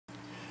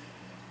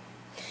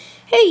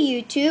Hey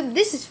YouTube,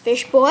 this is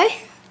Fish Boy.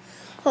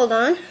 Hold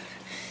on.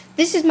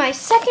 This is my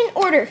second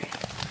order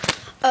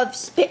of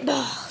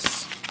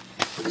Spitballs.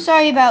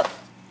 Sorry about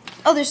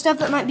other stuff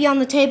that might be on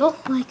the table,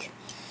 like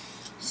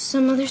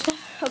some other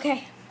stuff.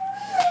 Okay.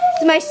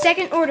 This is my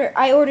second order.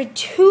 I ordered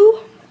 2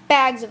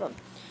 bags of them.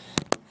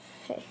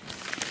 Okay.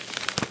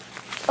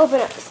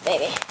 Open up this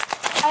baby.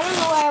 I don't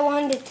know why I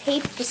wanted to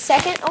tape the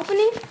second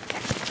opening.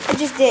 I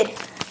just did.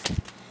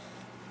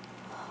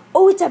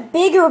 Oh, it's a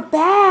bigger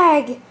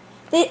bag.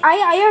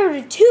 I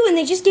ordered 2 and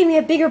they just gave me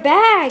a bigger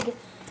bag.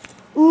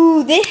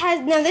 Ooh,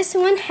 now this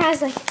one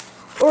has like,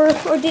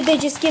 or did they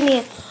just give me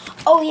a,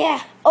 oh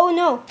yeah, oh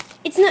no,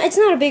 it's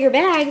not a bigger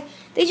bag.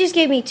 They just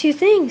gave me 2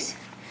 things.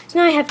 So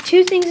now I have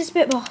 2 things of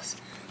Spitballs.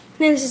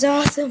 Man, this is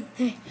awesome.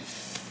 Hey.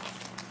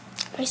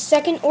 My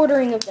second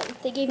ordering of them.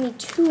 They gave me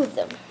 2 of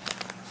them.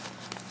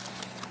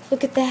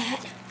 Look at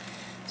that.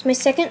 It's my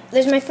second,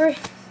 there's my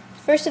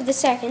first of the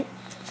second,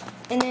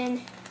 and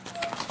then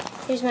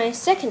here's my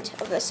second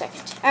of the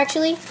second.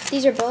 Actually,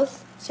 these are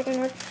both second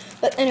order.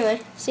 But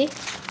anyway, see?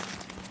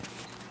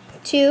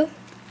 2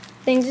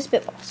 things of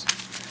Spitballs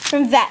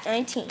from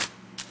VAT19.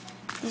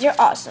 These are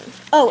awesome.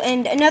 Oh,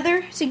 and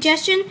another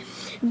suggestion,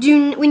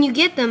 when you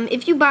get them,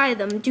 if you buy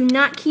them, do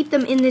not keep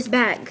them in this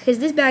bag, because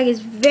this bag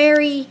is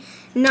very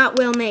not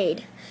well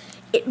made.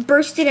 It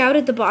bursted out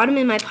at the bottom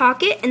in my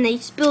pocket, and they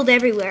spilled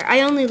everywhere.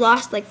 I only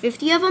lost like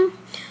 50 of them.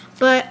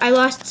 But I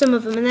lost some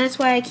of them, and that's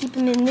why I keep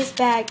them in this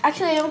bag.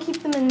 Actually, I don't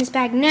keep them in this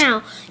bag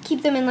now.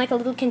 Keep them in like a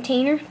little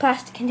container,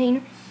 plastic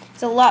container.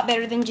 It's a lot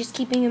better than just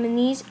keeping them in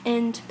these,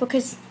 and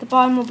because the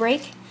bottom will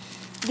break,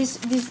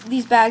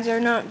 these bags are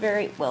not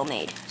very well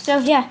made. So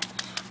yeah,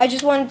 I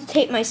just wanted to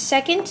tape my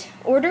second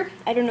order.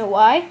 I don't know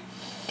why,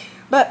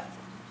 but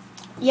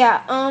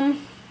yeah, I'm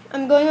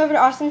going over to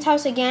Austin's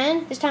house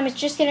again. This time it's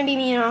just gonna be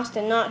me and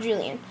Austin, not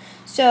Julian.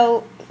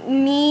 So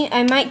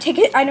I might take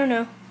it. I don't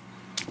know.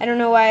 I don't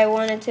know why I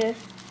wanted to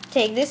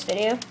take this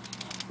video.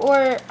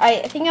 Or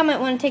I think I might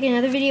want to take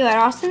another video at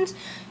Austin's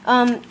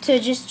to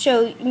just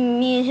show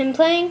me and him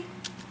playing.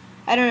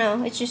 I don't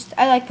know. It's just,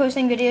 I like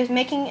posting videos,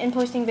 making and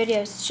posting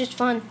videos. It's just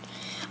fun.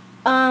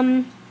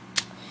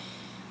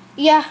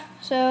 Yeah,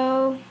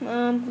 so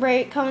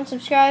rate, comment,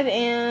 subscribe,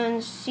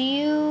 and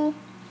see you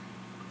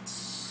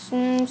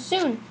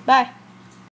soon. Bye.